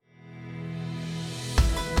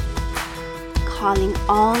calling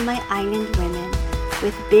all my island women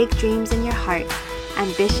with big dreams in your heart,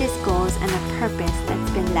 ambitious goals, and a purpose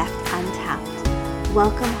that's been left untapped.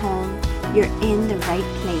 Welcome home. You're in the right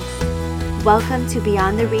place. Welcome to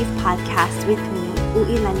Beyond the Reef podcast with me,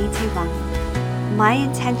 Uilani Tewang. My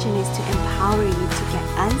intention is to empower you to get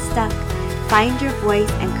unstuck, find your voice,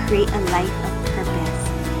 and create a life of purpose.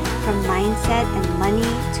 From mindset and money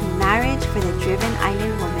to marriage for the driven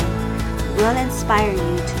island woman, will inspire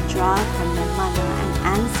you to draw from the mana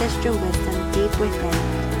and ancestral wisdom deep within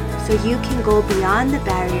so you can go beyond the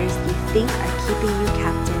barriers you think are keeping you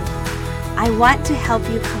captive. I want to help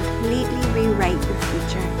you completely rewrite your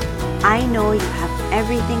future. I know you have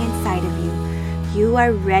everything inside of you. You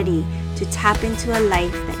are ready to tap into a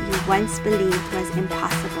life that you once believed was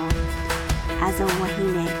impossible. As a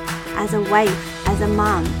wahine, as a wife, as a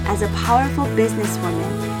mom, as a powerful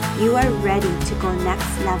businesswoman, you are ready to go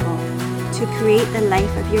next level, to create the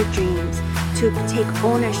life of your dreams, to take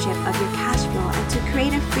ownership of your cash flow, and to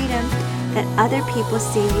create a freedom that other people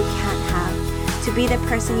say you can't have, to be the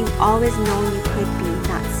person you've always known you could be,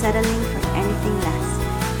 not settling for anything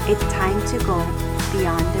less. It's time to go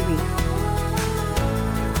beyond the reef.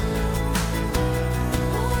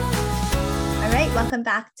 All right, welcome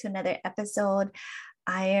back to another episode.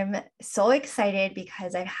 I am so excited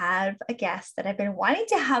because I have a guest that I've been wanting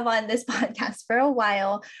to have on this podcast for a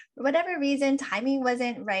while. For whatever reason, timing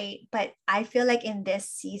wasn't right, but I feel like in this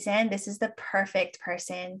season, this is the perfect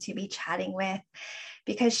person to be chatting with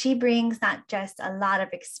because she brings not just a lot of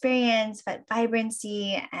experience, but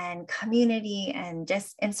vibrancy and community and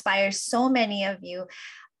just inspires so many of you.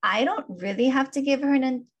 I don't really have to give her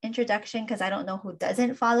an introduction because I don't know who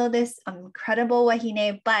doesn't follow this incredible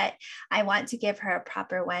wahine, but I want to give her a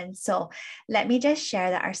proper one. So let me just share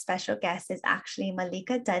that our special guest is actually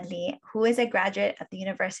Malika Dudley, who is a graduate at the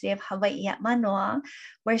University of Hawaii at Manoa,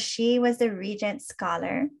 where she was the Regent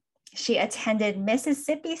Scholar. She attended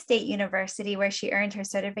Mississippi State University, where she earned her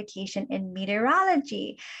certification in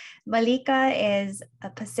meteorology. Malika is a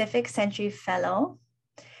Pacific Century Fellow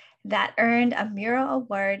that earned a Murrow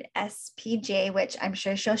Award SPJ, which I'm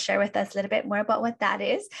sure she'll share with us a little bit more about what that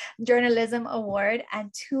is, Journalism Award,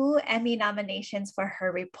 and 2 Emmy nominations for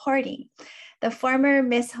her reporting. The former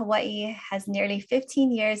Miss Hawaii has nearly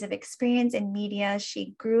 15 years of experience in media.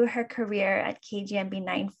 She grew her career at KGMB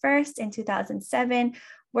 9 First in 2007,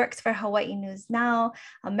 works for Hawaii News Now,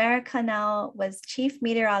 America Now, was chief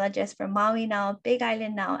meteorologist for Maui Now, Big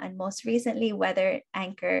Island Now, and most recently weather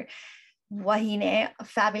anchor Wahine,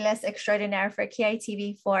 fabulous extraordinaire for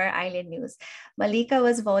KITV4 Island News. Malika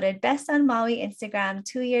was voted Best on Maui Instagram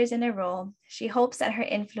 2 years in a row. She hopes that her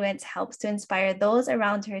influence helps to inspire those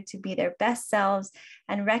around her to be their best selves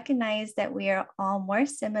and recognize that we are all more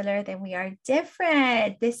similar than we are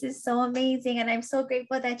different. This is so amazing, and I'm so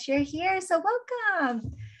grateful that you're here. So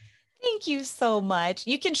welcome. Thank you so much.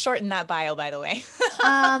 You can shorten that bio, by the way.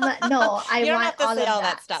 No, I you don't want have to all say of all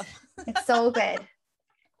that. that stuff. It's so good.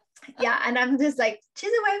 Yeah, and I'm just like,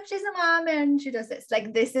 she's a wife, she's a mom, and she does this.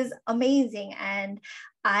 Like, this is amazing. And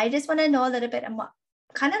I just want to know a little bit about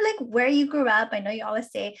kind of like where you grew up. I know you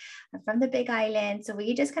always say I'm from the Big Island. So will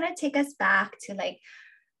you just kind of take us back to like,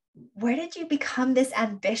 where did you become this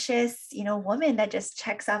ambitious, woman that just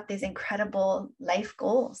checks off these incredible life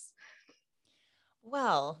goals?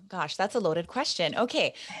 Well, gosh, that's a loaded question.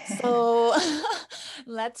 Okay, so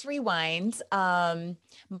let's rewind.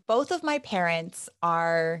 Both of my parents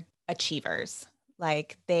are achievers.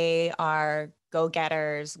 Like they are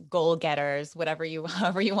go-getters, goal-getters,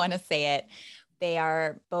 however you want to say it. They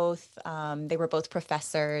are both, they were both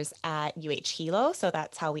professors at UH Hilo. So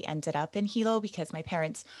that's how we ended up in Hilo because my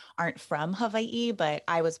parents aren't from Hawaii, but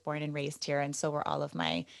I was born and raised here. And so were all of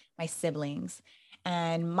my siblings.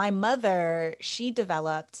 And my mother, she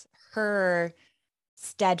developed her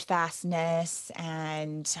steadfastness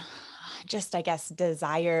and just, I guess,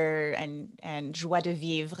 desire and joie de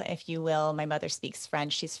vivre, if you will. My mother speaks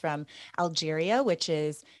French. She's from Algeria, which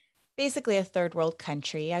is basically a third world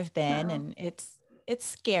country. I've been, Wow. and it's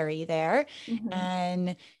scary there. Mm-hmm.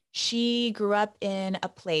 And she grew up in a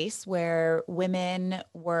place where women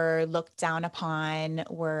were looked down upon,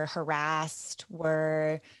 were harassed,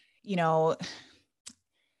 were, you know,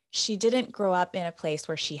 she didn't grow up in a place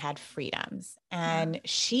where she had freedoms and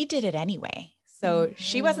she did it anyway. So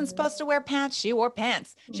she wasn't Mm-hmm. supposed to wear pants. She wore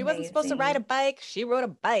pants. She wasn't supposed to ride a Amazing. bike. She rode a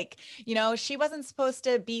bike. She wasn't supposed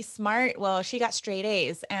to be smart. Well, she got straight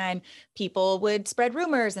A's and people would spread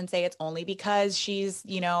rumors and say it's only because she's,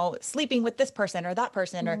 sleeping with this person or that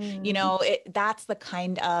person or, Mm, that's the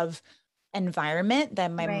kind of environment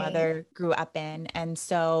that my right. mother grew up in. And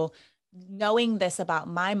so knowing this about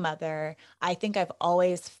my mother, I think I've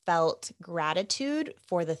always felt gratitude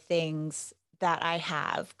for the things that I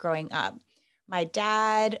have growing up. My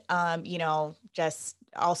dad, just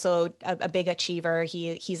also a big achiever.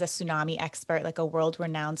 He's a tsunami expert, like a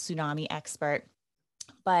world-renowned tsunami expert.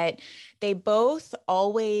 But they both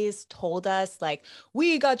always told us like,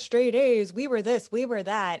 we got straight A's, we were this, we were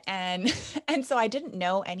that. And and so I didn't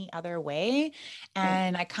know any other way. Right.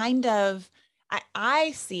 And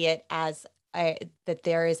I see it as that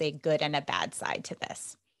there is a good and a bad side to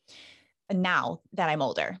this now that I'm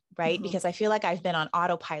older, right? Mhm. Because I feel like I've been on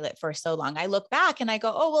autopilot for so long. I look back and I go,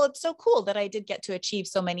 oh, well, it's so cool that I did get to achieve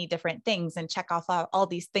so many different things and check off all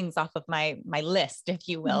these things off of my list, if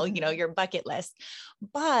you will, Mhm. your bucket list.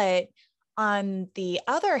 But on the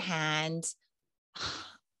other hand,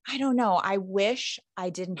 I don't know. I wish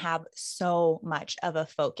I didn't have so much of a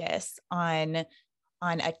focus on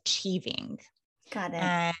achieving, Got it.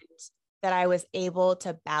 and that I was able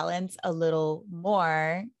to balance a little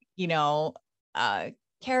more, you know, uh,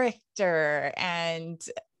 character and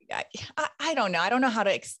I don't know. I don't know how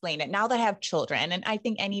to explain it now that I have children. And I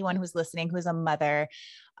think anyone who's listening, who's a mother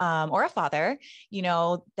or a father,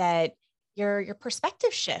 that your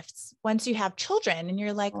perspective shifts once you have children and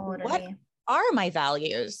you're like, what Totally. are my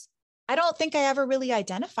values? I don't think I ever really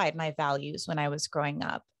identified my values when I was growing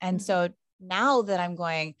up. And Mhm. so now that I'm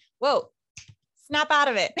going, whoa, snap out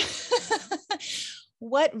of it.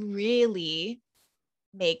 What really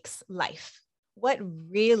makes life? What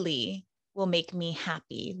really will make me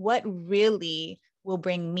happy? What really will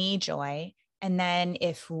bring me joy? And then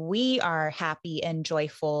if we are happy and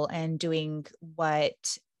joyful and doing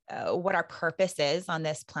what our purpose is on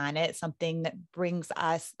this planet, something that brings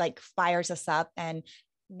us, like, fires us up and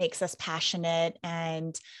makes us passionate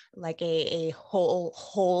and like a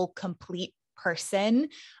whole complete person.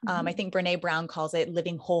 I Mhm. think Brene Brown calls it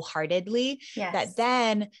living wholeheartedly. That Yes.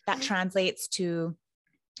 then that translates to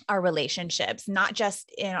our relationships, not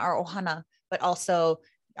just in our ohana, but also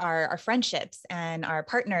our friendships and our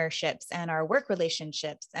partnerships and our work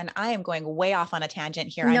relationships. And I am going way off on a tangent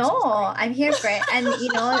here. I'm so No, sorry. I'm here for it. And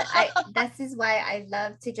I this is why I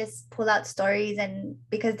love to just pull out stories, and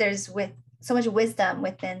because there's with so much wisdom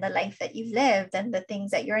within the life that you've lived and the things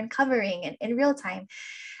that you're uncovering in real time.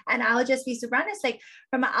 And I'll just be super honest, like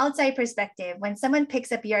from an outside perspective, when someone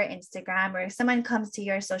picks up your Instagram or someone comes to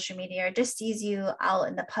your social media or just sees you out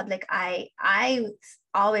in the public eye, I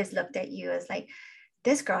always looked at you as like,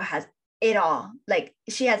 this girl has it all. Like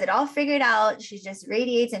she has it all figured out. She just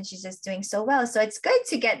radiates and she's just doing so well. So it's good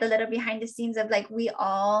to get the little behind the scenes of like we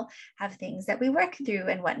all have things that we work through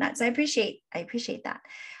and whatnot. So I appreciate that.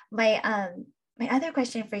 My other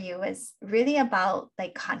question for you is really about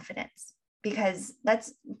like confidence, because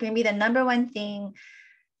that's maybe the number one thing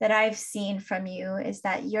that I've seen from you is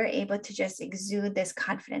that you're able to just exude this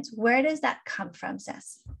confidence. Where does that come from,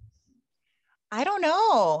 Cess? I don't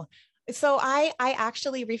know. So I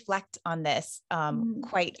actually reflect on this Mm,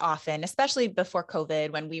 quite often, especially before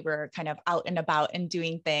COVID when we were kind of out and about and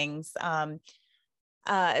doing things.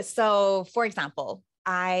 So for example,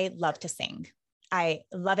 I love to sing. I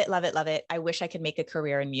love it, love it, love it. I wish I could make a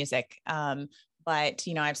career in music. But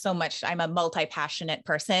I have so much, I'm a multi-passionate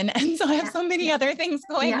person. And so I have yeah, so many yeah, other things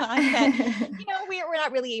going yeah. on that, we're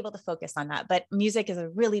not really able to focus on that. But music is a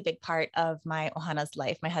really big part of my Ohana's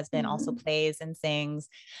life. My husband also Mm, plays and sings.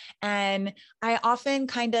 And I often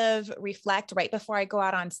kind of reflect right before I go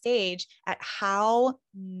out on stage at how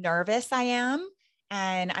nervous I am.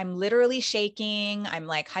 And I'm literally shaking. I'm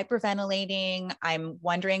like hyperventilating. I'm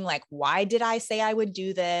wondering, like, why did I say I would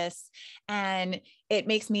do this? And it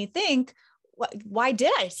makes me think, why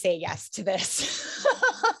did I say yes to this?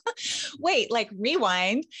 Wait, like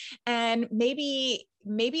rewind. And maybe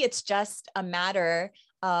it's just a matter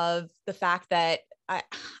of the fact that I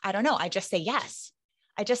don't know. I just say yes.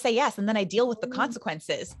 I just say yes. And then I deal with the mm.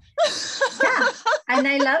 consequences. Yeah. And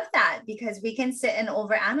I love that because we can sit and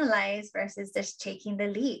overanalyze versus just taking the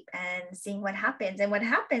leap and seeing what happens. And what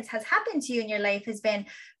happens has happened to you in your life has been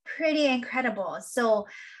pretty incredible. So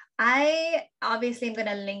I obviously am going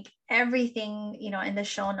to link everything, in the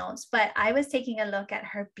show notes, but I was taking a look at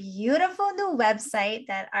her beautiful new website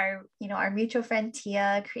that our mutual friend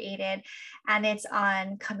Tia created, and it's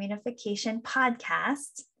on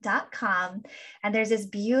communificationpodcast.com. And there's this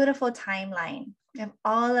beautiful timeline of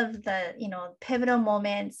all of the, pivotal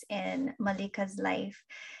moments in Malika's life,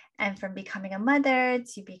 and from becoming a mother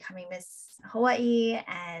to becoming Miss Hawaii,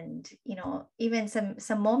 and even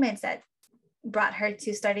some moments that brought her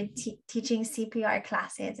to starting teaching CPR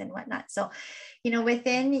classes and whatnot. So,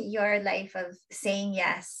 within your life of saying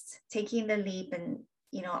yes, taking the leap, and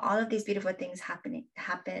all of these beautiful things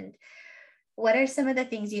happened. What are some of the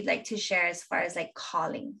things you'd like to share as far as like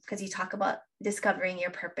calling? Because you talk about discovering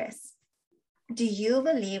your purpose. Do you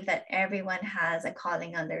believe that everyone has a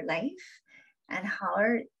calling on their life? And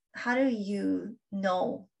how do you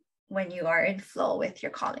know when you are in flow with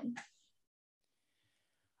your calling?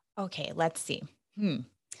 Okay, let's see.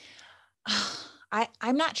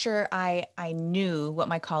 I'm not sure I knew what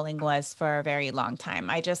my calling was for a very long time.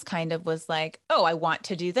 I just kind of was like, oh, I want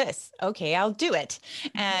to do this. Okay, I'll do it.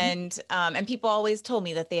 And people always told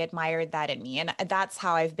me that they admired that in me. And that's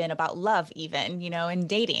how I've been about love, even, in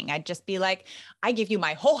dating. I'd just be like, I give you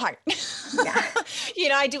my whole heart. Yeah.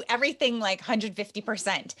 I do everything like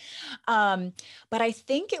 150%. But I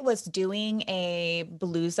think it was doing a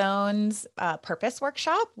Blue Zones purpose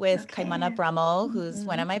workshop with Kaimana Brummel, who's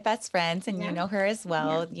one of my best friends, and you know her as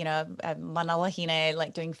well. Mana Wahine,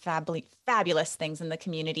 like doing fabulous things in the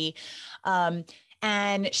community.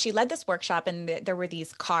 And she led this workshop, and there were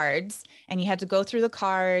these cards, and you had to go through the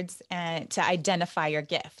cards and to identify your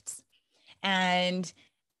gifts. And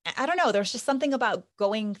I don't know, there's just something about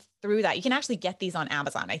going through that. You can actually get these on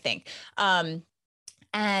Amazon, I think.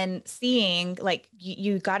 And seeing like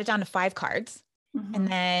you got it down to 5 cards, and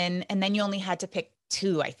then you only had to pick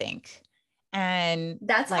 2, I think. And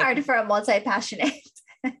that's like, hard for a multi-passionate.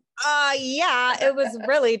 Yeah, it was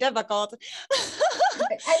really difficult.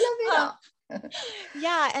 I love it all.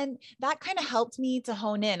 Yeah, and that kind of helped me to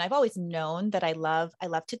hone in. I've always known that I love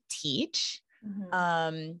to teach.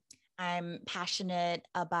 I'm passionate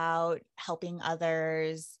about helping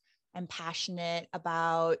others. I'm passionate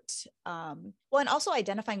about, and also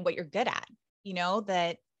identifying what you're good at,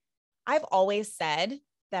 that I've always said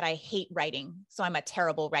that I hate writing. So I'm a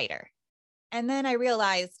terrible writer. And then I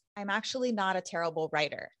realized I'm actually not a terrible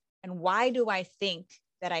writer. And why do I think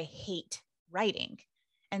that I hate writing?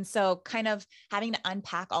 And so kind of having to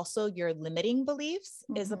unpack also your limiting beliefs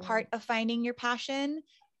is a part of finding your passion.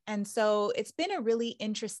 And so it's been a really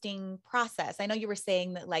interesting process. I know you were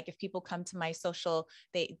saying that like if people come to my social,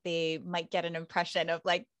 they might get an impression of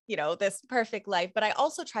like, this perfect life, but I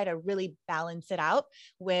also try to really balance it out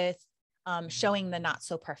with showing the not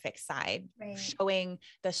so perfect side, showing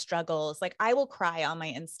the struggles. Like I will cry on my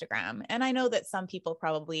Instagram. And I know that some people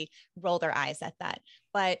probably roll their eyes at that,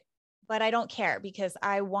 but I don't care, because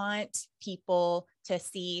I want people to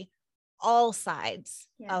see all sides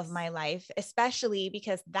of my life, especially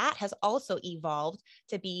because that has also evolved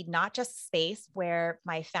to be not just space where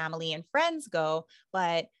my family and friends go,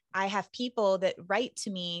 but I have people that write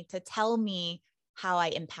to me to tell me how I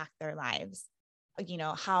impact their lives,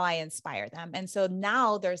 how I inspire them. And so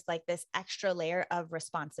now there's like this extra layer of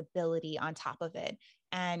responsibility on top of it.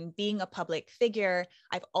 And being a public figure,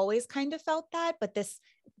 I've always kind of felt that, but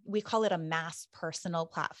we call it a mass personal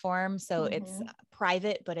platform. So it's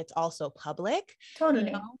private, but it's also public.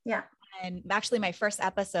 Totally. Yeah. And actually my first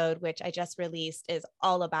episode, which I just released, is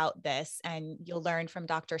all about this. And you'll learn from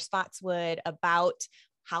Dr. Spotswood about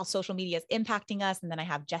how social media is impacting us. And then I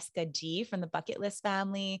have Jessica G from the Bucket List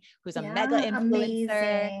family, who's a mega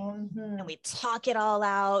influencer. And we talk it all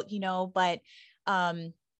out, but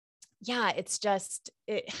it's just,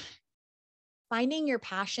 finding your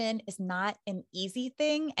passion is not an easy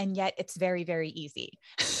thing. And yet it's very, very easy.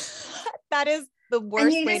 That is the worst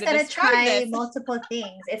and you way just to gotta try this. multiple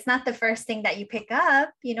things. It's not the first thing that you pick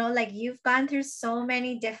up, like you've gone through so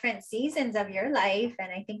many different seasons of your life.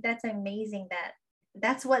 And I think that's amazing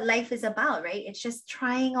that's what life is about, right? It's just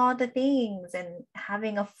trying all the things and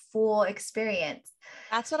having a full experience.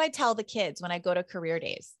 That's what I tell the kids when I go to career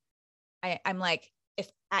days. I'm like, if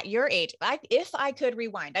at your age, if I could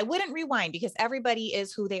rewind, I wouldn't rewind because everybody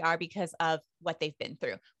is who they are because of what they've been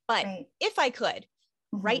through. But if I could,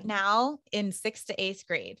 right now in 6th to 8th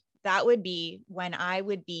grade, that would be when I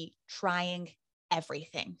would be trying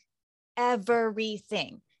everything. And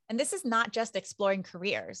this is not just exploring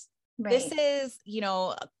careers. This is,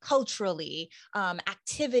 culturally,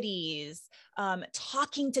 activities,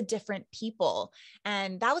 talking to different people.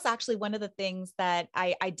 And that was actually one of the things that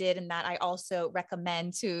I did, and that I also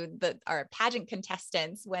recommend to our pageant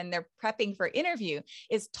contestants when they're prepping for interview,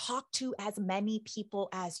 is talk to as many people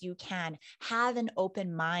as you can. Have an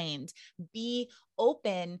open mind. Be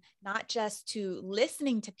open, not just to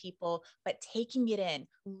listening to people, but taking it in,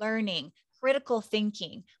 learning, critical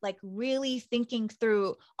thinking, like really thinking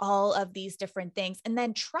through all of these different things, and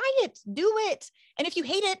then try it, do it. And if you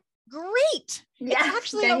hate it, great. It's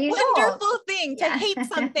actually a wonderful thing to hate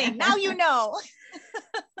something. Now you know.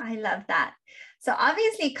 I love that. So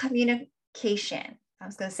obviously communication, I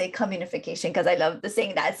was going to say communication because I love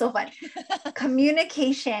saying that. It's so fun.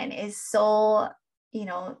 Communication is so,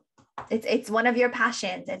 it's one of your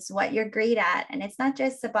passions. It's what you're great at. And it's not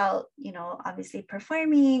just about, obviously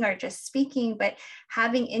performing or just speaking, but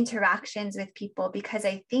having interactions with people. Because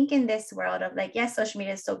I think in this world of like, yes, social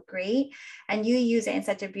media is so great and you use it in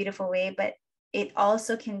such a beautiful way, but it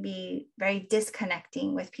also can be very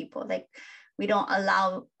disconnecting with people. Like we don't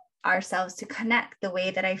allow ourselves to connect the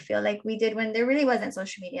way that I feel like we did when there really wasn't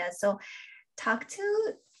social media. So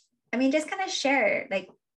just kind of share, like,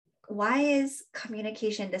 why is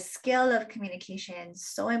communication, the skill of communication,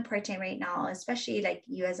 so important right now, especially like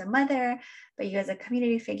you as a mother, but you as a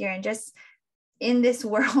community figure, and just in this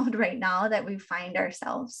world right now that we find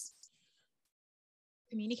ourselves?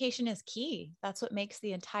 Communication is key. That's what makes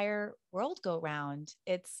the entire world go round.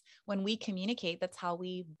 It's when we communicate, that's how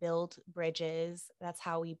we build bridges. That's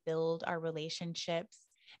how we build our relationships.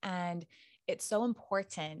 And it's so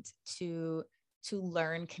important to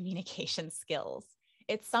learn communication skills.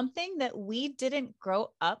 It's something that we didn't grow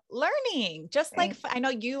up learning. Just like I know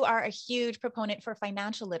you are a huge proponent for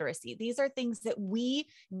financial literacy. These are things that we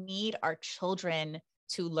need our children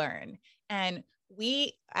to learn. And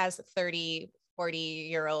we, as 30,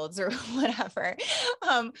 40-year-olds or whatever,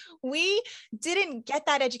 we didn't get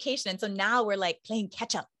that education. And so now we're like playing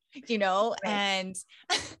catch up, right. And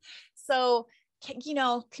so,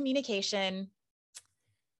 communication,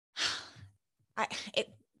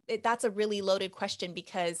 that's a really loaded question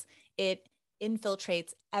because it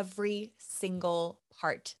infiltrates every single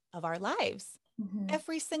part of our lives,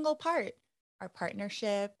 every single part, our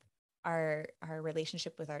partnership, our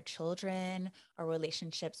relationship with our children, our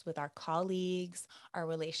relationships with our colleagues, our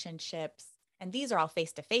relationships. And these are all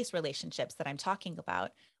face-to-face relationships that I'm talking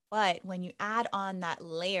about. But when you add on that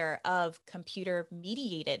layer of computer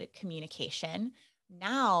mediated communication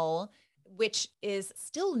now, which is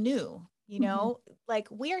still new, like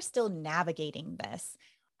we are still navigating this.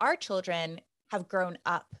 Our children have grown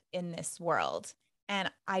up in this world. And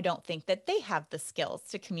I don't think that they have the skills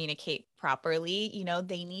to communicate properly.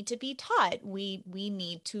 They need to be taught. We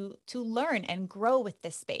need to learn and grow with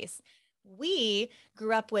this space. We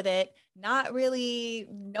grew up with it, not really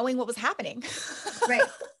knowing what was happening. Right.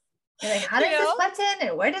 You're like, how does this button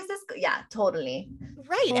and where does this go? Yeah, totally.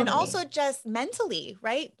 Right. Totally. And also just mentally,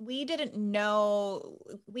 right? We didn't know,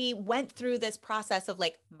 we went through this process of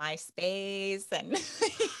like MySpace and,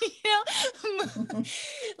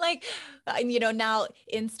 like, now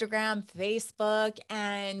Instagram, Facebook,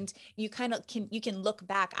 and you kind of you can look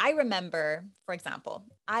back. I remember, for example,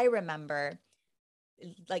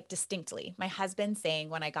 like distinctly my husband saying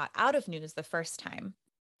when I got out of news the first time,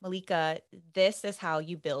 Malika, this is how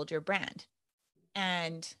you build your brand.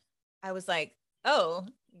 And I was like, oh,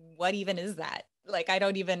 what even is that? Like, I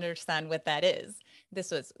don't even understand what that is. This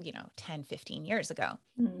was, 10, 15 years ago.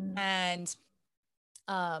 And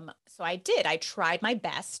so I tried my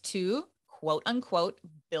best to quote unquote,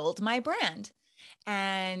 build my brand.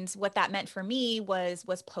 And what that meant for me was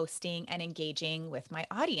posting and engaging with my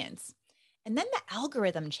audience. And then the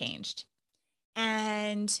algorithm changed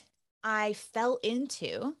and I fell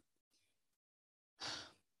into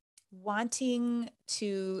wanting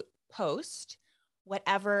to post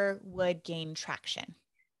whatever would gain traction.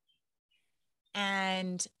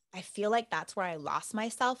 And I feel like that's where I lost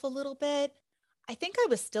myself a little bit. I think I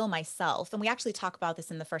was still myself. And we actually talk about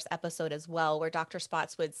this in the first episode as well, where Dr.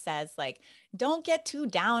 Spotswood says, like, don't get too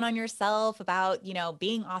down on yourself about,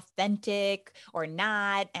 being authentic or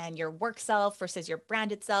not, and your work self versus your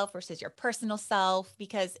branded self versus your personal self,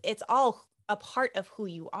 because it's all a part of who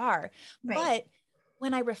you are. Right. But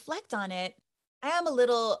when I reflect on it, I am a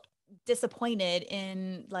little disappointed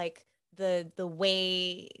in like the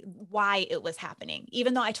way why it was happening,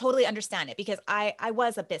 even though I totally understand it, because I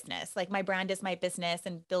was a business, like my brand is my business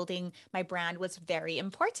and building my brand was very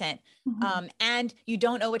important. And you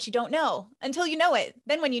don't know what you don't know until you know it.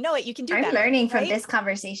 Then when you know it, you can do better. I'm learning from this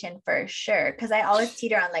conversation for sure. Cause I always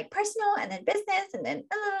teeter on like personal and then business and then,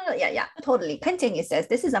 yeah, totally. Continue, sis.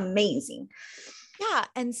 This is amazing. Yeah.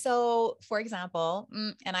 And so, for example,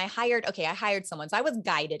 and I hired someone. So I was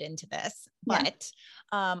guided into this, but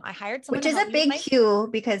I hired someone. Which is a big cue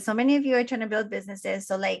because so many of you are trying to build businesses.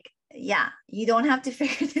 So like, yeah, you don't have to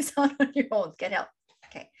figure this out on your own. Get help.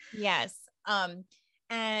 Okay. Yes.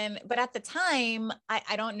 But at the time,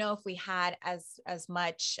 I don't know if we had as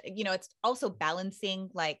much, it's also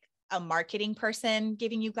balancing like a marketing person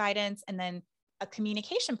giving you guidance and then a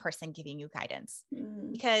communication person giving you guidance,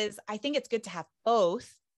 because I think it's good to have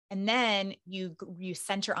both. And then you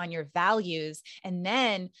center on your values, and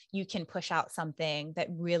then you can push out something that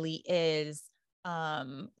really is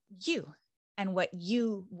you. and what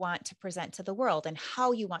you want to present to the world and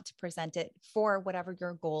how you want to present it for whatever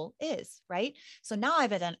your goal is, right? So now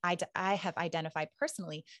I have identified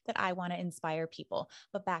personally that I want to inspire people.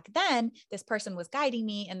 But back then, this person was guiding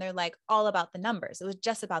me and they're like all about the numbers. It was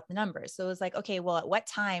just about the numbers. So it was like, okay, well, at what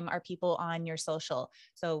time are people on your social?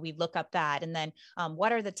 So we look up that. And then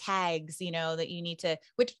what are the tags, that you need to,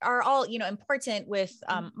 which are all, important with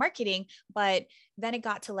marketing, but then it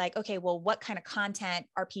got to like, okay, well, what kind of content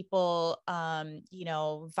are people,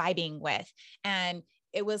 vibing with? And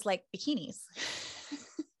it was like bikinis.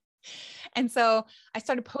 And so I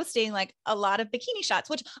started posting like a lot of bikini shots,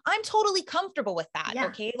 which I'm totally comfortable with that. Yeah,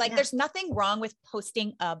 Okay. Like yeah. there's nothing wrong with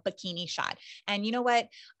posting a bikini shot. And you know what?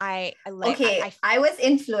 I like, Okay, I was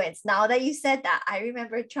influenced. Now that you said that, I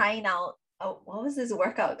remember trying out, what was this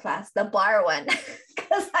workout class? The bar one.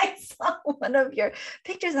 Because I saw one of your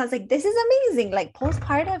pictures. And I was like, this is amazing. Like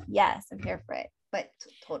postpartum. Yes, I'm here for it. But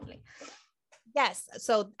totally. Yes.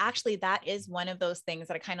 So actually that is one of those things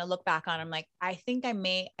that I kind of look back on. I'm like, I think I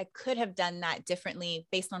could have done that differently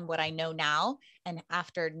based on what I know now. And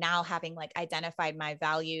after now having like identified my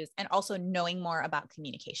values and also knowing more about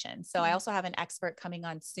communication. So I also have an expert coming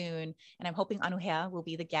on soon, and I'm hoping Anuhea will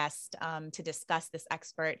be the guest to discuss this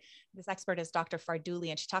expert. This expert is Dr.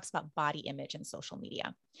 Farduli, and she talks about body image and social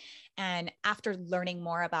media. And after learning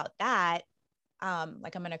more about that,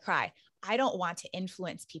 like I'm going to cry. I don't want to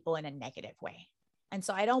influence people in a negative way. And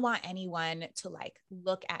so I don't want anyone to like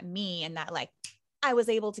look at me and that like, I was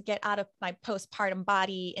able to get out of my postpartum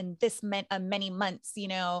body in this many months,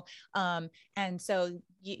 and so,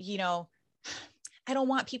 I don't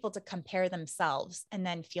want people to compare themselves and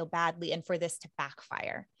then feel badly and for this to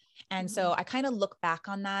backfire. And so I kind of look back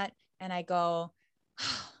on that and I go,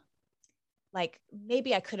 like,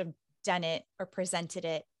 maybe I could have done it or presented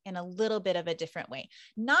it in a little bit of a different way.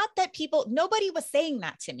 Not that nobody was saying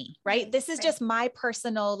that to me, right? This is just my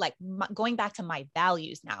personal, like going back to my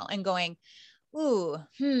values now and going,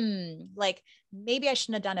 like maybe I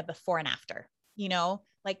shouldn't have done it before and after,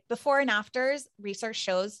 like before and afters, research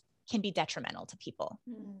shows can be detrimental to people.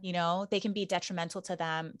 They can be detrimental to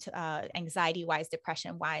them, to anxiety wise,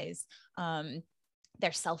 depression wise,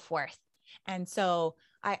 their self-worth. And so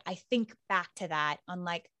I think back to that on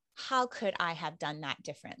like, how could I have done that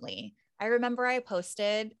differently? I remember I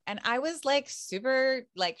posted and I was like super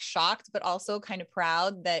like shocked, but also kind of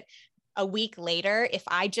proud that a week later, if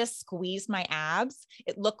I just squeezed my abs,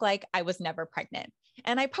 it looked like I was never pregnant.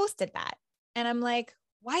 And I posted that. And I'm like,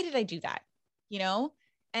 why did I do that?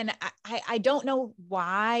 And I don't know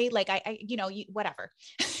why, like, whatever,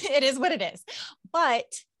 it is what it is. But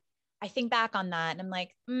I think back on that and I'm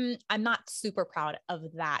like, I'm not super proud of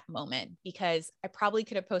that moment because I probably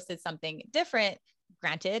could have posted something different.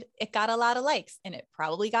 Granted, it got a lot of likes and it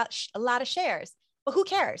probably got a lot of shares, but who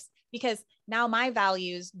cares? Because now my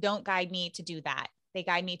values don't guide me to do that. They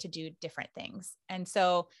guide me to do different things. And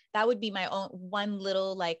so that would be my own one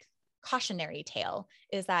little like cautionary tale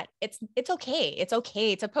is that it's okay. It's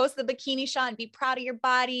okay to post the bikini shot and be proud of your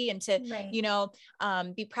body and to,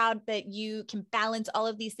 be proud that you can balance all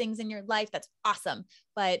of these things in your life. That's awesome.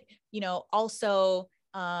 But, also,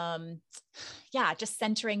 just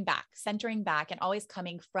centering back and always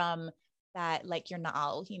coming from that, like your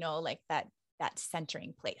na'al, like that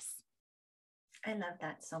centering place. I love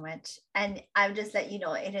that so much. And I'll just let you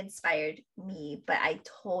know, it inspired me, but I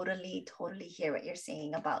totally, totally hear what you're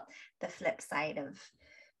saying about the flip side of,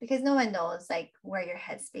 because no one knows like where your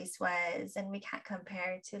headspace was, and we can't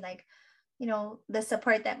compare to like, the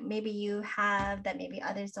support that maybe you have that maybe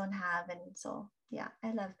others don't have. And so, yeah,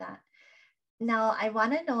 I love that. Now I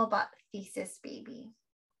want to know about Thesis Baby,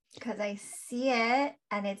 because I see it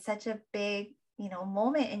and it's such a big,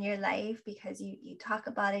 moment in your life because you talk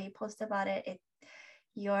about it, you post about it.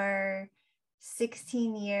 Your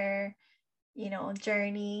 16-year,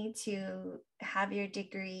 journey to have your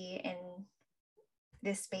degree in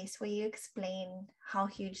this space. Will you explain how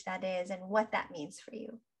huge that is and what that means for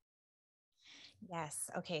you? Yes.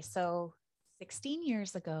 Okay. So 16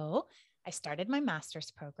 years ago, I started my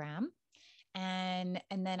master's program. And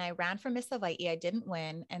then I ran for Miss Hawaii. I didn't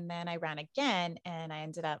win. And then I ran again and I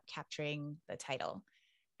ended up capturing the title.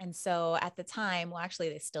 And so at the time, well, actually,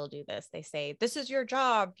 they still do this. They say, this is your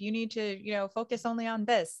job. You need to, focus only on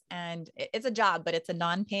this. And it's a job, but it's a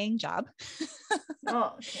non-paying job.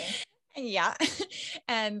 Oh, okay. Yeah.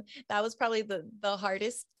 And that was probably the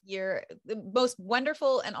hardest year, the most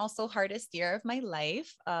wonderful and also hardest year of my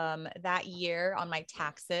life. That year on my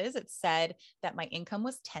taxes, it said that my income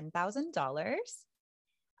was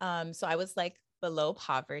 $10,000. So I was like below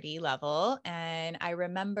poverty level. And I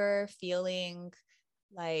remember feeling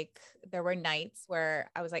like there were nights where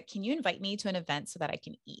I was like, can you invite me to an event so that I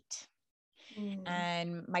can eat? Mm.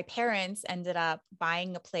 And my parents ended up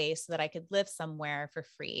buying a place so that I could live somewhere for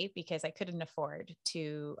free because I couldn't afford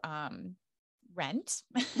to rent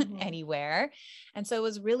Mhm. anywhere. And so it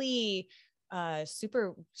was really a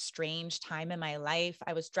super strange time in my life.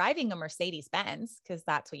 I was driving a Mercedes Benz because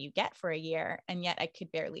that's what you get for a year. And yet I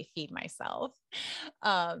could barely feed myself.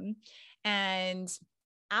 Um, and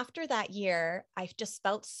after that year, I just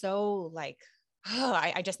felt so like, oh,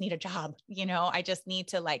 I just need a job. I just need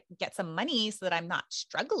to like get some money so that I'm not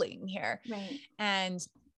struggling here. Right. And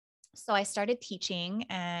so I started teaching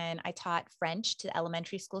and I taught French to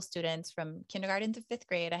elementary school students from kindergarten to fifth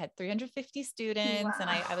grade. I had 350 students and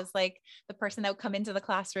I Wow. was like the person that would come into the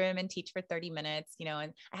classroom and teach for 30 minutes,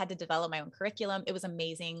 and I had to develop my own curriculum. It was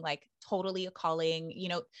amazing, like totally a calling,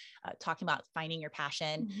 talking about finding your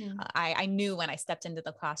passion. Mhm. I knew when I stepped into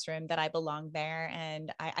the classroom that I belonged there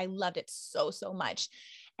and I loved it so, so much.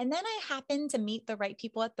 And then I happened to meet the right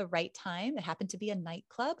people at the right time. It happened to be a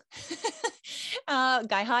nightclub.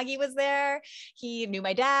 Guy Hagi was there. He knew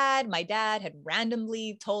my dad. My dad had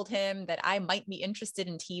randomly told him that I might be interested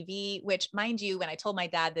in TV, which, mind you, when I told my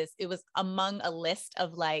dad this, it was among a list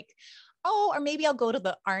of like, oh, or maybe I'll go to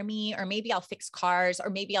the army, or maybe I'll fix cars, or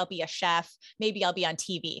maybe I'll be a chef, maybe I'll be on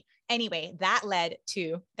TV. Anyway, that led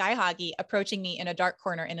to Guy Hagi approaching me in a dark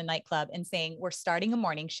corner in a nightclub and saying, we're starting a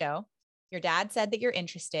morning show. Your dad said that you're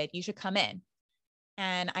interested. You should come in.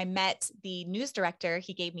 And I met the news director.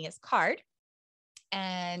 He gave me his card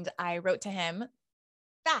and I wrote to him.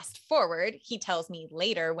 Fast forward, he tells me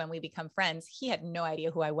later when we become friends, he had no idea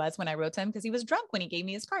who I was when I wrote to him because he was drunk when he gave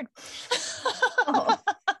me his card. Oh.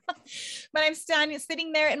 But I'm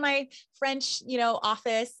sitting there in my French,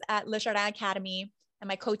 office at Le Jardin Academy. And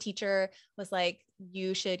my co-teacher was like,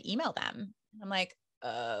 you should email them. I'm like,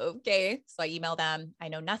 okay. So I email them. I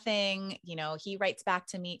know nothing. He writes back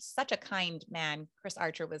to me. Such a kind man. Chris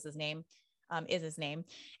Archer was his name, is his name.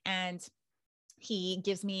 And he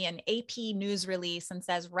gives me an AP news release and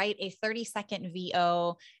says, write a 30-second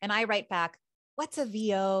VO. And I write back, what's a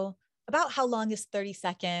VO? About how long is 30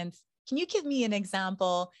 seconds? Can you give me an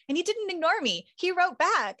example? And he didn't ignore me. He wrote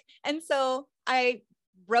back. And so I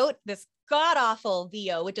wrote this god awful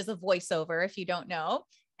VO, which is a voiceover, if you don't know.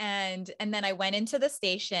 And then I went into the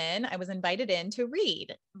station. I was invited in to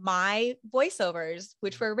read my voiceovers,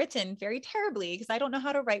 which were written very terribly because I don't know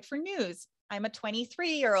how to write for news. I'm a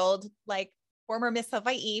 23-year-old, like former Miss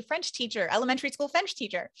Hawaii French teacher, elementary school French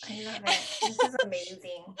teacher. I love it. This is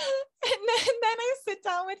amazing. And then I sit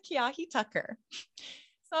down with Keahi Tucker.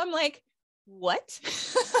 So I'm like, what?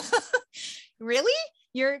 Really?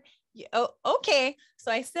 Oh, okay.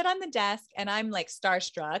 So I sit on the desk and I'm like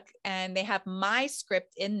starstruck and they have my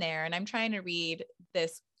script in there and I'm trying to read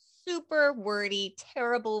this super wordy,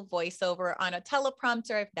 terrible voiceover on a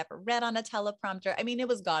teleprompter. I've never read on a teleprompter. I mean, it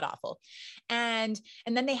was god awful. And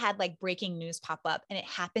then they had like breaking news pop up and it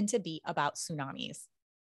happened to be about tsunamis.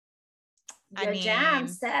 Your jam,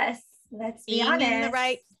 sis. Let's be honest. Being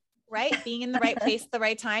in the right place at the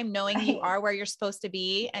right time, knowing Right. you are where you're supposed to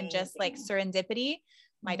be and just like Amazing. serendipity.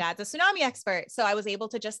 My dad's a tsunami expert. So I was able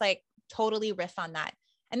to just like totally riff on that.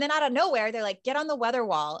 And then out of nowhere, they're like, get on the weather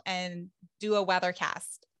wall and do a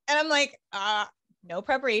weathercast. And I'm like, no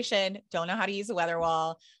preparation. Don't know how to use a weather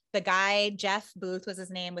wall. The guy, Jeff Booth was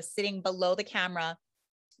his name, was sitting below the camera,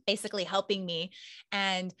 basically helping me.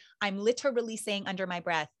 And I'm literally saying under my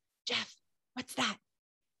breath, Jeff, what's that?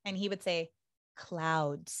 And he would say,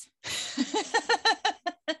 clouds.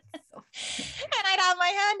 And I'd have my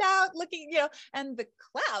hand out looking, and the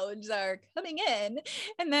clouds are coming in.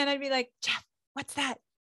 And then I'd be like, Jeff, what's that?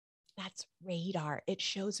 That's radar. It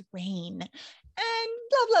shows rain. And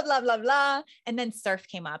blah, blah, blah, blah, blah. And then surf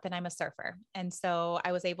came up and I'm a surfer. And so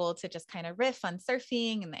I was able to just kind of riff on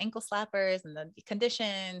surfing and the ankle slappers and the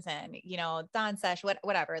conditions and, dawn sesh,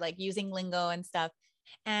 whatever, like using lingo and stuff.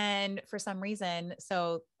 And for some reason,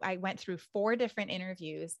 so I went through 4 different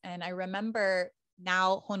interviews and I remember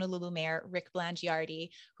now Honolulu Mayor Rick Blangiardi,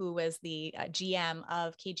 who was the GM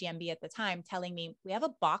of KGMB at the time, telling me we have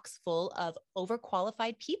a box full of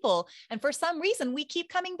overqualified people. And for some reason, we keep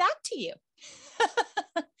coming back to you.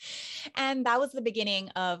 And that was the beginning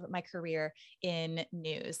of my career in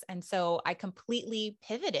news. And so I completely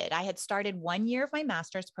pivoted. I had started 1 year of my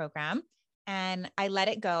master's program and I let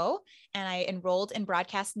it go and I enrolled in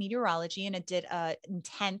broadcast meteorology and it did an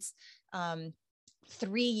intense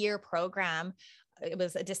 3-year program it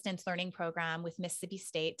was a distance learning program with Mississippi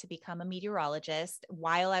State to become a meteorologist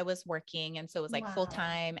while I was working. And so it was like full Wow.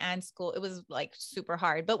 time and school. It was like super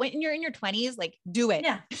hard. But when you're in your 20s, like do it.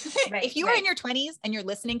 Yeah. Right. If you are in Right. your 20s and you're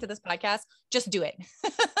listening to this podcast, just do it.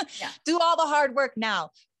 Yeah. Do all the hard work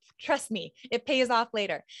now. Trust me, it pays off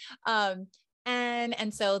later.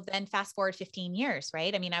 And so then fast forward 15 years,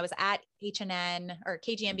 right? I mean, I was at HNN, or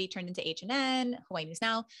KGMB turned into HNN, Hawaii News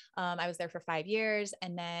Now. I was there for 5 years,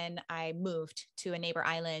 and then I moved to a neighbor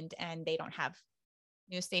island, and they don't have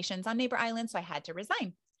news stations on neighbor island, so I had to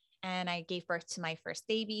resign. And I gave birth to my first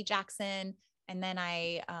baby, Jackson, and then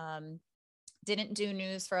I didn't do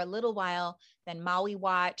news for a little while. Then Maui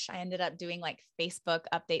Watch, I ended up doing like Facebook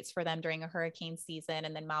updates for them during a hurricane season.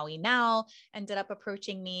 And then Maui Now ended up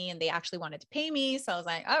approaching me, and they actually wanted to pay me. So I was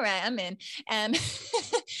like, all right, I'm in. And,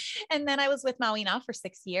 and then I was with Maui Now for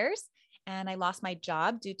 6 years, and I lost my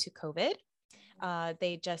job due to COVID.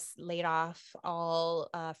 They just laid off all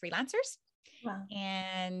freelancers. Wow.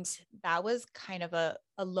 And that was kind of a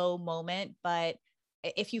low moment, but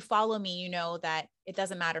if you follow me, you know that it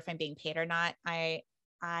doesn't matter if I'm being paid or not. I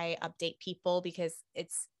update people because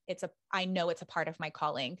I know it's a part of my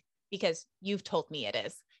calling, because you've told me it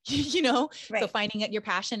is, you know? Right. So finding your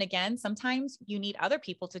passion again, sometimes you need other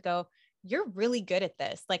people to go, you're really good at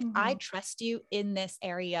this. Like, I trust you in this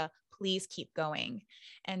area. Please keep going.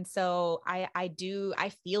 And so I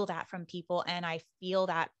feel that from people, and I feel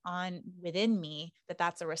that on within me, that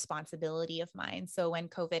that's a responsibility of mine. So when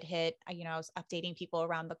COVID hit, I was updating people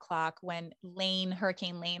around the clock when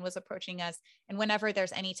Hurricane Lane was approaching us. And whenever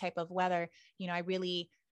there's any type of weather,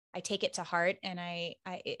 I take it to heart, and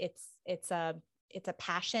it's a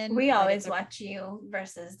passion. We always watch you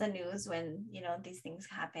versus the news when, these things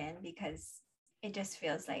happen, because it just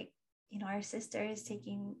feels like, our sister is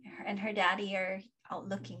taking her, and her daddy are out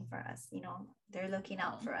looking for us, they're looking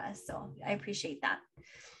out for us. So I appreciate that.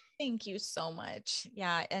 Thank you so much.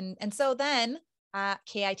 Yeah. And so then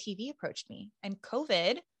KITV approached me, and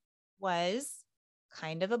COVID was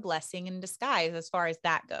kind of a blessing in disguise as far as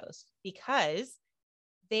that goes, because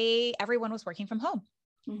everyone was working from home.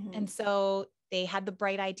 And so they had the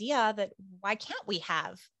bright idea that why can't we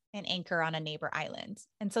have an anchor on a neighbor island?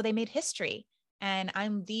 And so they made history. And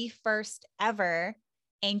I'm the first ever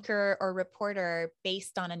anchor or reporter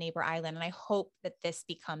based on a neighbor island. And I hope that this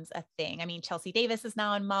becomes a thing. I mean, Chelsea Davis is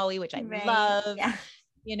now in Maui, which I love,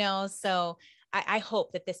 so I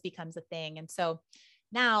hope that this becomes a thing. And so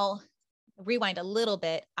now, rewind a little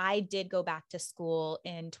bit, I did go back to school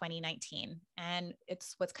in 2019. And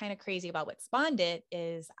it's what's kind of crazy about what spawned it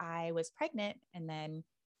is I was pregnant, and then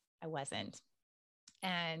I wasn't.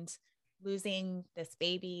 And losing this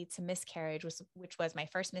baby to miscarriage, which was my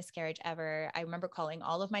first miscarriage ever. I remember calling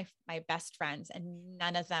all of my best friends, and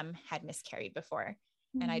none of them had miscarried before.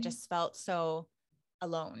 And I just felt so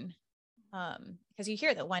alone. Because you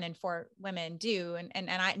hear that 1 in 4 women do. And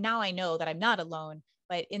I know that I'm not alone,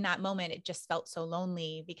 but in that moment, it just felt so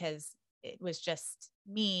lonely, because it was just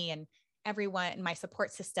me, and everyone in my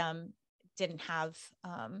support system didn't have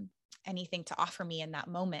anything to offer me in that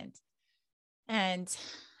moment. And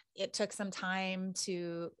it took some time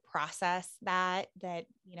to process that,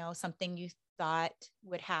 something you thought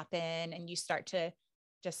would happen, and you start to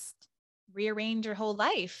just rearrange your whole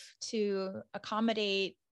life to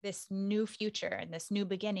accommodate this new future and this new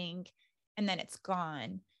beginning. And then it's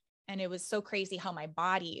gone. And it was so crazy how my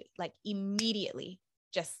body like immediately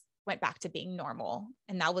just went back to being normal.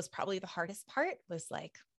 And that was probably the hardest part, was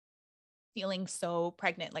like feeling so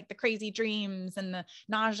pregnant, like the crazy dreams and the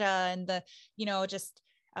nausea and the, just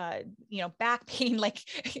back pain. Like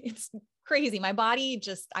it's crazy. My body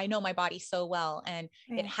I know my body so well. And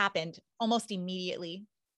it happened almost immediately.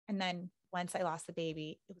 And then once I lost the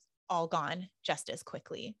baby, it was all gone just as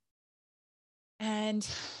quickly. And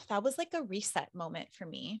that was like a reset moment for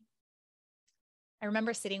me. I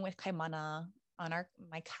remember sitting with Kaimana on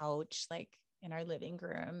my couch, like in our living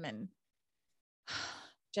room, and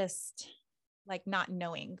just like not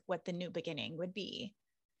knowing what the new beginning would be.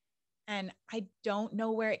 And I don't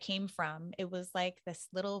know where it came from. It was like this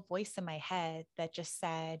little voice in my head that just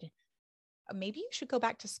said, maybe you should go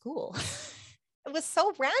back to school. It was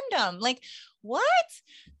so random. Like, what?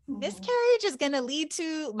 Miscarriage is going to lead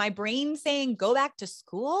to my brain saying, go back to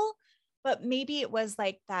school? But maybe it was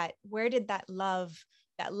like that. Where did that love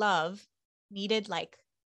needed like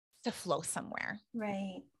to flow somewhere?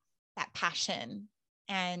 Right. That passion.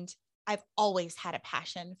 And I've always had a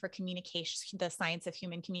passion for communication, the science of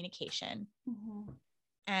human communication.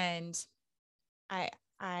 And I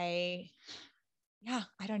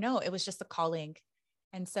don't know. It was just a calling.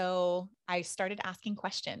 And so I started asking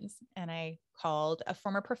questions, and I called a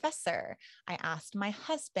former professor. I asked my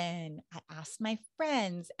husband, I asked my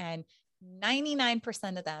friends, and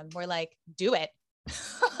 99% of them were like, do it,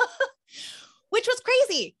 which was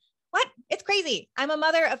crazy. What? It's crazy. I'm a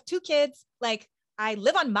mother of 2 kids. Like, I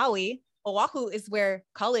live on Maui. Oahu is where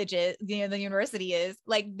college is, the university is.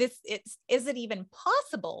 Like, is it even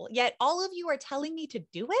possible? Yet all of you are telling me to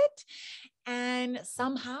do it. And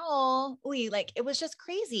somehow it was just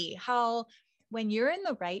crazy how when you're in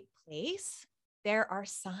the right place, there are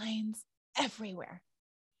signs everywhere.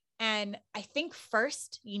 And I think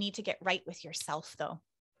first you need to get right with yourself, though,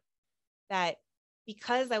 that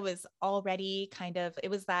because I was already it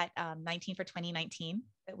was that 19 for 2019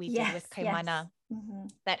 that we did with Kaimana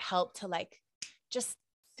that helped to just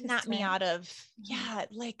snap me out of,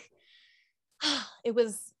 it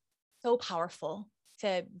was so powerful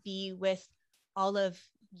to be with all of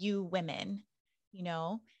you women,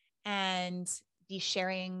 and be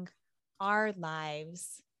sharing our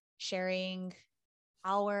lives, sharing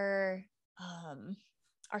our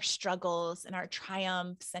struggles and our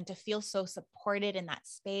triumphs, and to feel so supported in that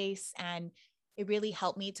space. And it really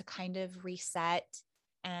helped me to kind of reset.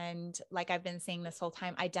 And like I've been saying this whole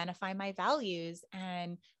time, identify my values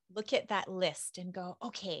and look at that list and go,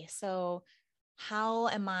 okay, so how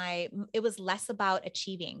am it was less about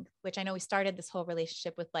achieving, which I know we started this whole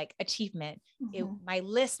relationship with achievement. My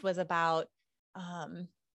list was about, I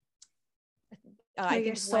your think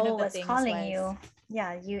one soul of the was things calling you.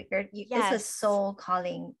 Yeah, yes. This was soul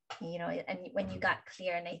calling, and when you got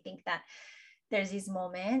clear. And I think that there's these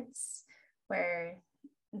moments where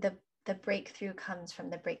the breakthrough comes from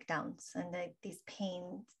the breakdowns, and these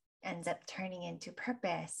pain ends up turning into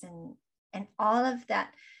purpose, and all of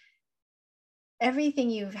that. Everything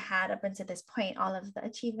you've had up until this point, all of the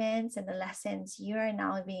achievements and the lessons, you are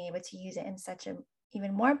now being able to use it in such an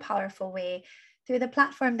even more powerful way through the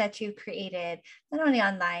platform that you created, not only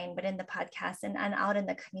online, but in the podcast and out in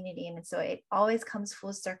the community. And so it always comes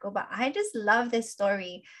full circle. But I just love this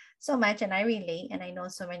story so much, and I relate, and I know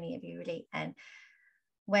so many of you relate. And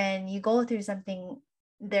when you go through something,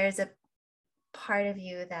 there's a part of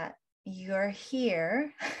you that you're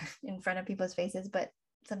here in front of people's faces, but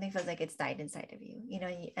something feels like it's died inside of you,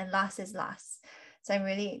 and loss is loss. So I'm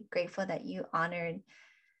really grateful that you honored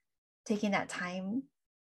taking that time,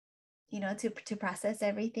 to process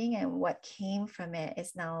everything, and what came from it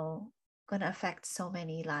is now going to affect so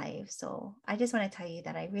many lives. So I just want to tell you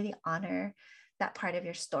that I really honor that part of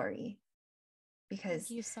your story, because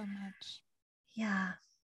thank you so much. Yeah,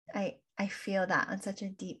 I feel that on such a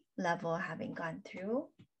deep level, having gone through.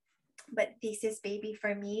 But Thesis Baby,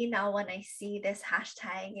 for me now, when I see this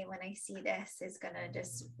hashtag and when I see this, is gonna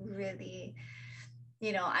just really,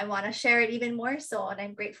 I want to share it even more so. And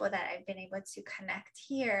I'm grateful that I've been able to connect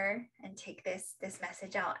here and take this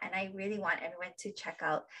message out. And I really want everyone to check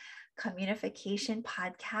out Communification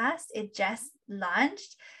Podcast. It just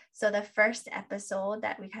launched. So the first episode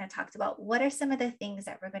that we kind of talked about, what are some of the things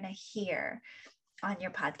that we're going to hear on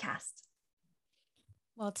your podcast?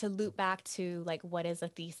 Well, to loop back to what is a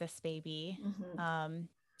thesis baby?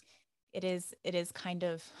 It is kind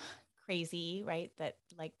of crazy, right? That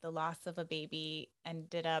the loss of a baby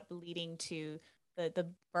ended up leading to the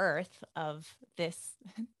birth of this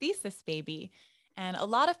thesis baby. And a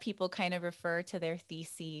lot of people kind of refer to their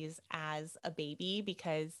theses as a baby,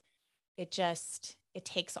 because it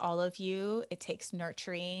takes all of you. It takes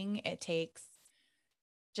nurturing. It takes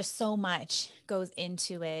just so much goes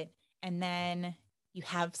into it. And then you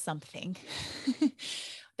have something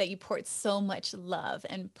that you poured so much love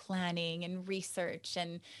and planning and research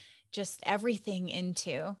and just everything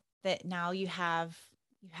into, that now you have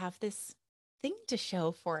this thing to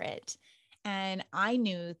show for it. And I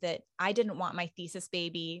knew that I didn't want my thesis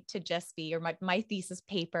baby to just be, or my thesis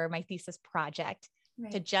paper, my thesis project,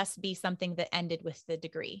 right, to just be something that ended with the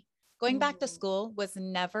degree. Going back to school was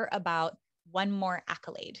never about one more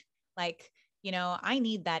accolade. I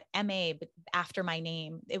need that MA after my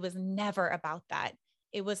name. It was never about that.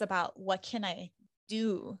 It was about, what can I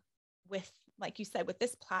do with, like you said, with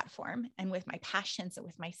this platform and with my passions and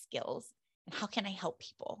with my skills, and how can I help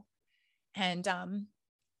people? And,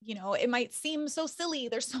 it might seem so silly.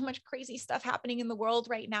 There's so much crazy stuff happening in the world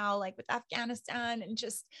right now, like with Afghanistan and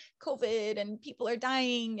just COVID, and people are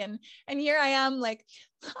dying. And here I am, I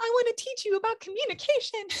want to teach you about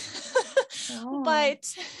communication. Oh,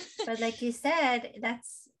 but like you said,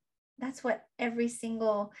 that's what every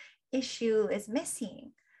single issue is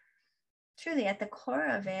missing. Truly, at the core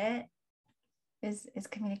of it is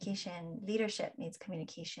communication. Leadership needs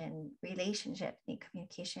communication. Relationships need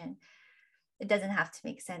communication. it doesn't have to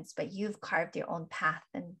make sense, but you've carved your own path.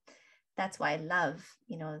 And that's why I love,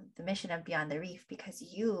 the mission of Beyond the Reef, because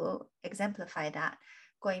you exemplify that,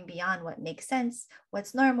 going beyond what makes sense,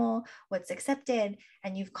 what's normal, what's accepted,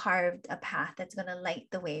 and you've carved a path that's going to light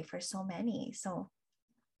the way for so many. So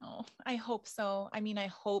oh, I hope so. I mean, I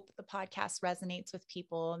hope the podcast resonates with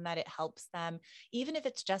people and that it helps them, even if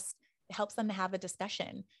it's just, it helps them to have a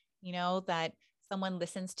discussion, that someone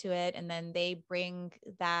listens to it and then they bring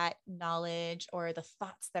that knowledge or the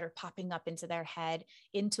thoughts that are popping up into their head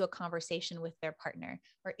into a conversation with their partner,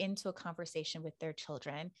 or into a conversation with their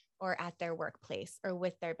children, or at their workplace, or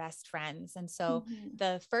with their best friends. And so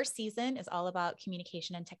the first season is all about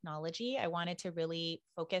communication and technology. I wanted to really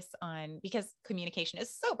focus on, because communication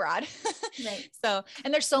is so broad. Right.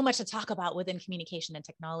 And there's so much to talk about within communication and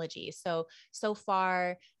technology. So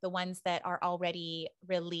far, the ones that are already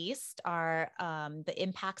released are the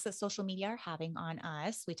impacts that social media are having on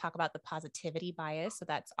us. We talk about the positivity bias. So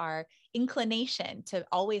that's our inclination to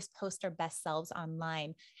always post our best selves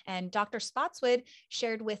online. And Dr. Spotswood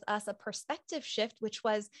shared with us a perspective shift, which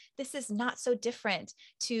was, this is not so different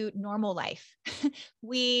to normal life.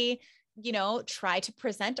 We try to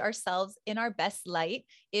present ourselves in our best light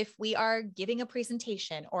if we are giving a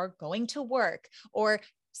presentation or going to work, or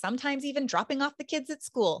sometimes even dropping off the kids at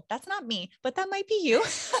school. That's not me, but that might be you.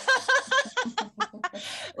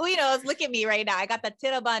 Well, look at me right now. I got the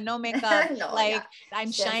tiraba, no makeup. No, like, yeah.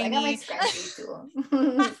 I'm shiny. I got my scrunchie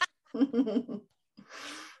too.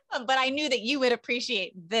 But I knew that you would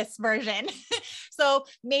appreciate this version. So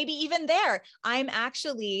maybe even there, I'm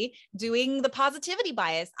actually doing the positivity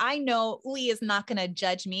bias. I know Uli is not going to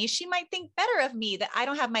judge me. She might think better of me that I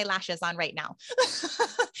don't have my lashes on right now. So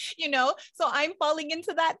I'm falling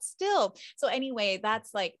into that still. So anyway, that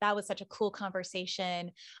was such a cool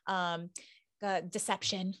conversation.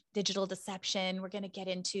 Deception, digital deception. We're going to get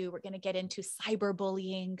into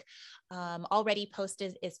cyberbullying. Already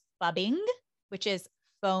posted is phubbing, which is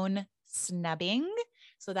phone snubbing.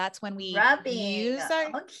 So that's when we use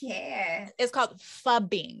okay. It's called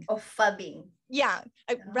phubbing. Oh, phubbing. Yeah.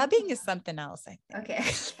 Rubbing is something else, I think. Okay.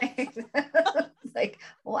 It's like,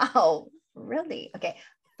 wow, really? Okay.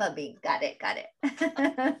 Phubbing. Got it.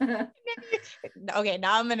 Okay,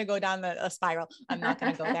 now I'm going to go down a spiral. I'm not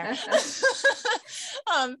going to go there.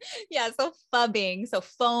 So phubbing, so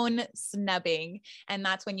phone snubbing. And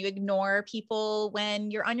that's when you ignore people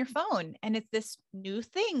when you're on your phone. And it's this new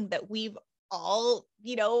thing that we've all,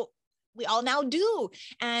 we all now do,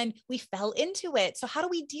 and we fell into it. So how do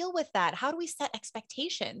we deal with that? How do we set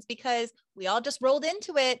expectations? Because we all just rolled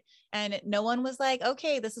into it and no one was like,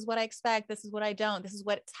 okay, this is what I expect. This is what I don't. This is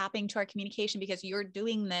what's happening to our communication because you're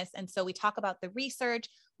doing this. And so we talk about the research,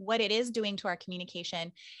 what it is doing to our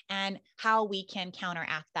communication, and how we can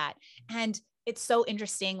counteract that. And it's so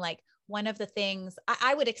interesting. Like, one of the things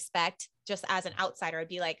I would expect just as an outsider, I'd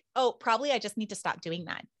be like, oh, probably I just need to stop doing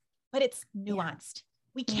that. But it's nuanced. Yeah.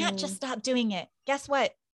 We can't just stop doing it. Guess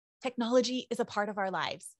what? Technology is a part of our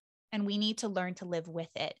lives and we need to learn to live with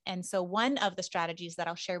it. And so one of the strategies that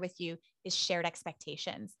I'll share with you is shared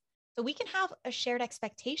expectations. So we can have a shared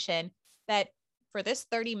expectation that for this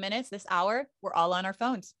 30 minutes, this hour, we're all on our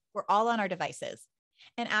phones. We're all on our devices.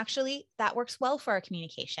 And actually that works well for our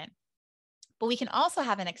communication. But we can also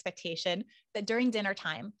have an expectation that during dinner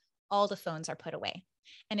time, all the phones are put away.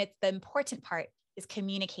 And it's the important part is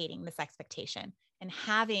communicating this expectation and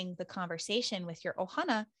having the conversation with your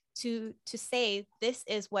ohana to say, this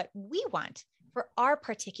is what we want for our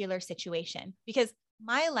particular situation, because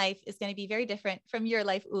my life is going to be very different from your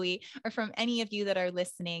life, Uli, or from any of you that are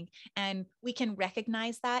listening. And we can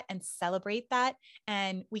recognize that and celebrate that.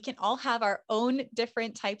 And we can all have our own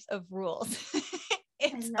different types of rules.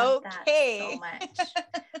 It's okay. That so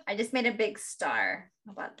much. I just made a big star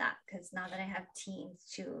about that because now that I have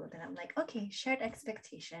teens too, then I'm like, okay, shared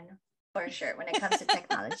expectation for sure when it comes to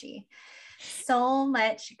technology. So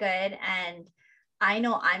much good. And I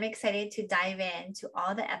know I'm excited to dive into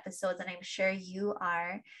all the episodes, and I'm sure you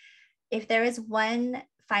are. If there is one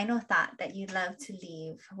final thought that you'd love to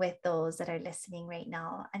leave with those that are listening right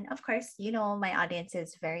now, and of course, my audience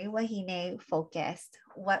is very Wahine focused,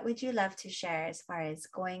 what would you love to share as far as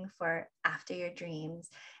going for after your dreams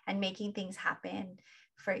and making things happen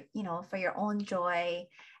for your own joy,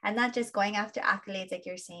 and not just going after accolades like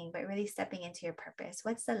you're saying, but really stepping into your purpose?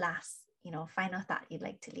 What's the last final thought you'd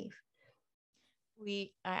like to leave?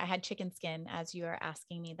 I had chicken skin as you are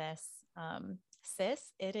asking me this.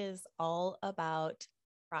 Sis, it is all about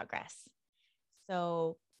progress.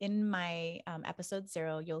 So in my episode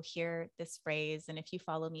 0, you'll hear this phrase. And if you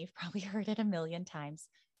follow me, you've probably heard it a million times.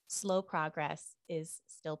 Slow progress is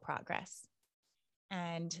still progress.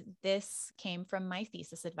 And this came from my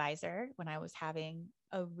thesis advisor when I was having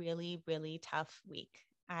a really, really tough week.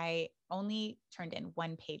 I only turned in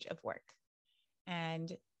 1 page of work.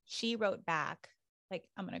 And she wrote back, like,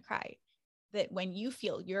 I'm going to cry, that when you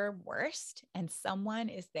feel your worst and someone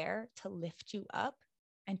is there to lift you up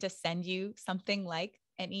and to send you something like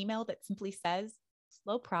an email that simply says,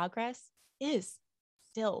 slow progress is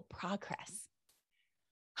still progress.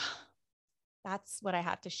 That's what I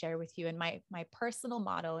have to share with you. And my personal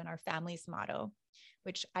motto and our family's motto,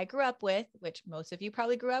 which I grew up with, which most of you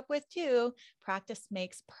probably grew up with too, practice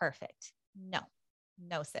makes perfect.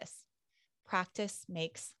 No, sis. Practice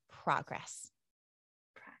makes progress.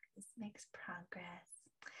 Practice makes progress.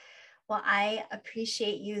 Well, I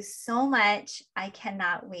appreciate you so much. I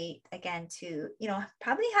cannot wait again to,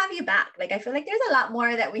 probably have you back. Like, I feel like there's a lot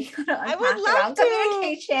more that we could unpack around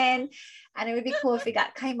communication. And it would be cool if we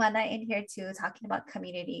got Kaimana in here too, talking about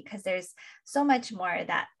community, because there's so much more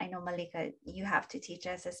that I know, Malika, you have to teach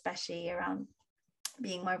us, especially around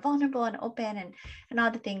being more vulnerable and open and all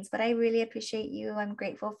the things. But I really appreciate you. I'm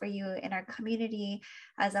grateful for you in our community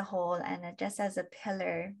as a whole and just as a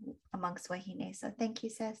pillar amongst Wahine. So thank you,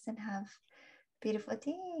 sis, and have a beautiful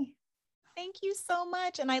day. Thank you so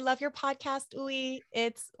much. And I love your podcast, Ui.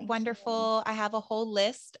 It's wonderful. I have a whole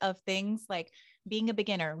list of things like being a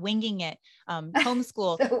beginner, winging it,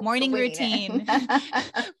 homeschool, morning routine,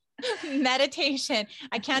 meditation.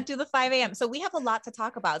 I can't do the 5 a.m. So we have a lot to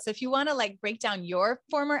talk about. So if you want to like break down your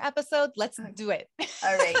former episode, let's do it.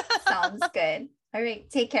 All right. Sounds good. All right.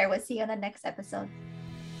 Take care. We'll see you on the next episode.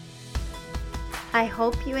 I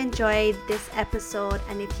hope you enjoyed this episode.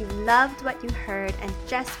 And if you loved what you heard and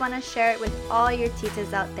just want to share it with all your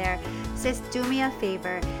titas out there, sis, do me a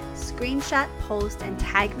favor. Screenshot, post, and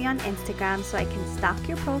tag me on Instagram so I can stalk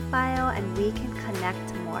your profile and we can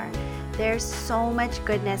connect more. There's so much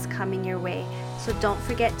goodness coming your way, so don't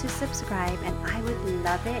forget to subscribe, and I would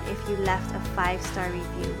love it if you left a 5-star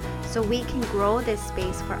review so we can grow this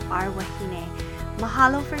space for our Wahine.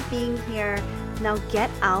 Mahalo for being here. Now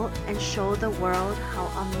get out and show the world how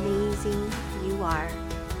amazing you are.